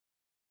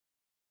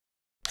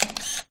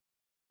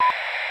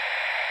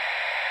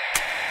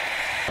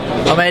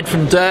I'm Ed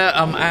from Dirt.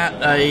 I'm at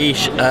a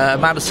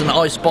Madison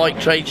Ice Bike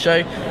Trade Show,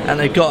 and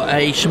they've got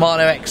a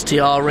Shimano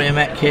XTR rear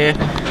mech here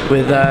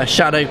with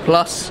Shadow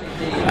Plus.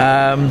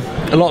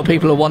 A lot of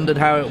people have wondered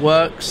how it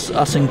works,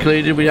 us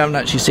included. We haven't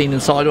actually seen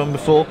inside one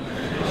before.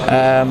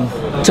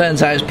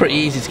 Turns out it's pretty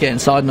easy to get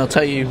inside, and I'll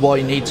tell you why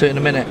you need to in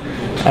a minute.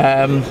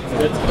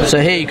 So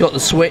here you've got the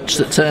switch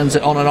that turns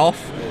it on and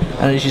off,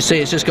 and as you see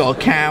it's just got a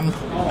cam,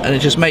 and it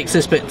just makes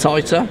this bit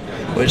tighter,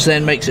 which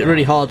then makes it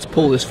really hard to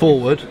pull this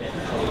forward.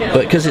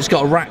 But because it's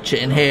got a ratchet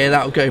in here,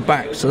 that will go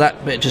back, so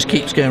that bit just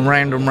keeps going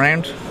round and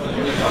round.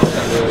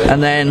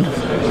 And then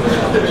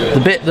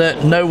the bit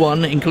that no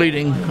one,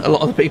 including a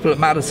lot of the people at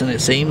Madison it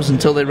seems,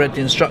 until they read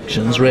the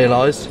instructions,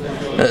 realised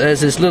that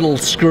there's this little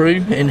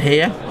screw in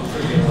here,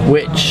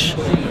 which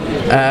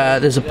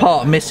there's a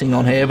part missing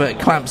on here, but it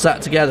clamps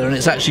that together, and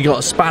it's actually got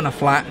a spanner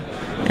flat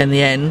in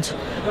the end,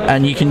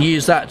 and you can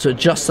use that to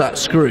adjust that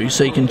screw,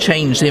 so you can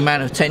change the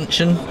amount of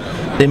tension,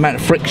 the amount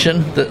of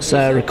friction that's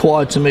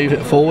required to move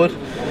it forward.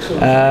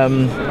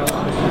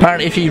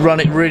 Apparently if you run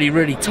it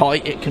really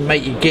tight, it can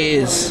make your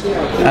gears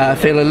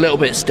feel a little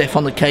bit stiff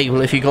on the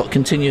cable if you've got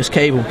continuous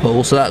cable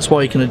pull, so that's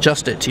why you can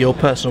adjust it to your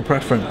personal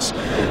preference.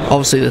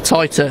 Obviously the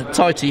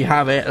tighter you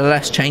have it, the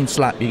less chain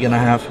slap you're going to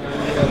have.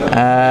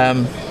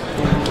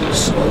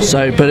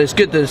 But it's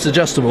good that it's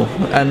adjustable,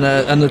 and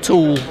the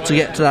tool to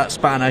get to that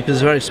spanner, because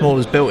it's very small,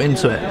 is built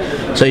into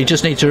it. So you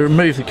just need to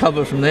remove the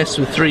cover from this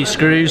with 3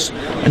 screws,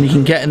 and you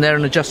can get in there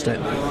and adjust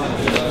it.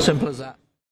 Simple as that.